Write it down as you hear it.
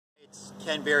It's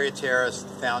Ken Barriateris,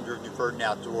 the founder of NewVerdant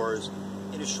Outdoors.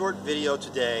 In a short video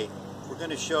today, we're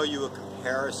going to show you a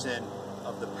comparison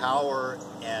of the power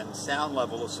and sound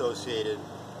level associated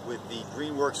with the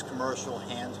Greenworks commercial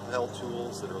handheld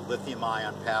tools that are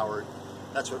lithium-ion powered.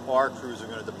 That's what our crews are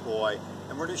going to deploy.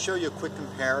 And we're going to show you a quick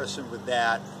comparison with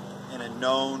that in a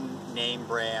known name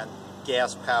brand,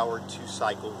 gas-powered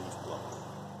two-cycle leaf blower.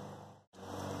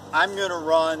 I'm going to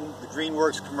run the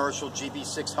Greenworks commercial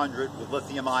GB600 with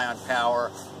lithium-ion power,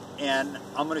 and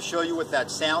I'm going to show you what that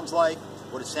sounds like,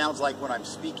 what it sounds like when I'm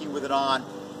speaking with it on,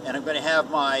 and I'm going to have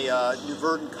my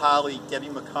NewVerdant colleague, Debbie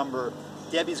McCumber.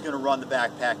 Debbie's going to run the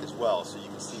backpack as well, so you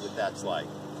can see what that's like.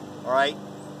 All right?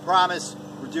 Promise,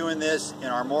 we're doing this in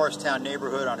our Morristown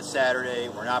neighborhood on a Saturday.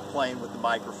 We're not playing with the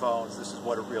microphones. This is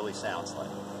what it really sounds like.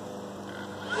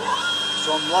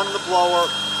 So I'm running the blower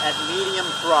at medium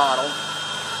throttle.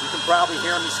 You can probably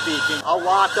hear me speaking. I'll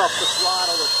lock up the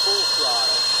throttle at full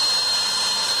throttle.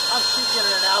 I'm speaking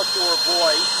in an outdoor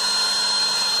voice,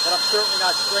 but I'm certainly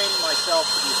not straining myself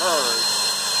to be heard.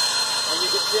 And you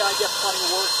can see I get plenty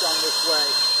of work done this way.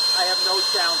 I have no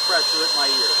sound pressure at my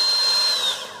ears.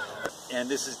 And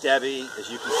this is Debbie,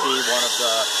 as you can see, one of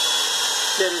the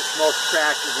fittest, most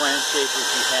attractive landscapers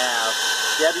we have.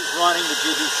 Debbie's running the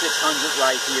GB600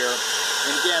 right here.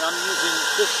 And again, I'm using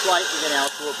just slightly an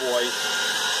outdoor voice.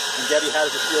 And Debbie, how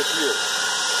does it feel to you? It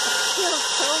feels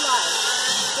so light.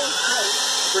 It feels great.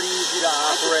 Pretty easy to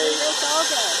operate. It's all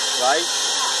day. Right?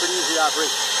 Yeah. Pretty easy to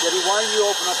operate. Debbie, why don't you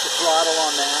open up the throttle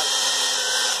on that?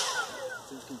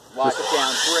 So you can lock it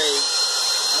down. Great.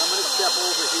 And I'm going to step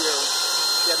over here.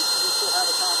 Debbie, can you still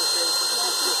have a conversation?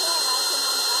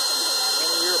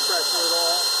 Any ear pressure at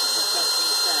all? You can sense from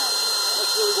the sound.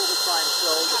 That's really what we're trying to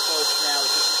show the folks now.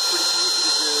 Is this is pretty easy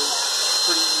to do,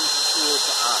 pretty easy tool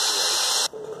to operate.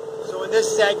 So in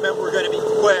this segment, we're going to be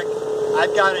quick.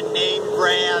 I've got a name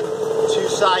brand,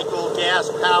 two-cycle,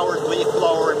 gas-powered leaf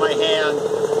blower in my hand.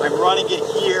 I'm running it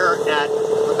here at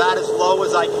about as low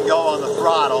as I can go on the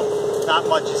throttle. Not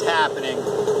much is happening.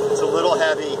 It's a little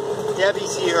heavy.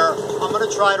 Debbie's here. I'm going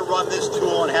to try to run this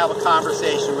tool and have a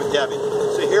conversation with Debbie.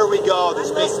 So here we go.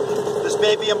 This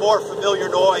may be a more familiar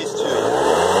noise to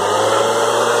you.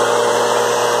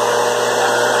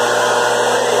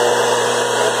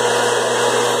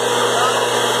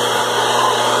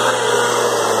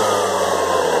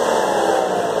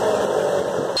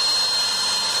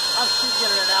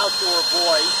 Outdoor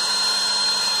voice,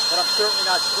 but I'm certainly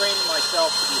not straining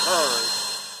myself to be heard.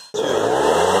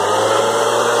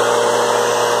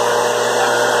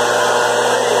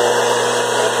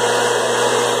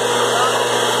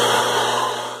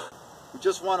 We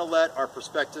just want to let our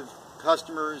prospective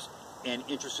customers and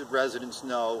interested residents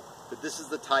know that this is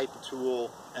the type of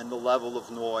tool and the level of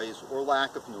noise or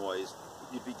lack of noise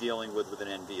that you'd be dealing with an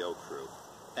NVO crew.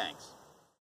 Thanks.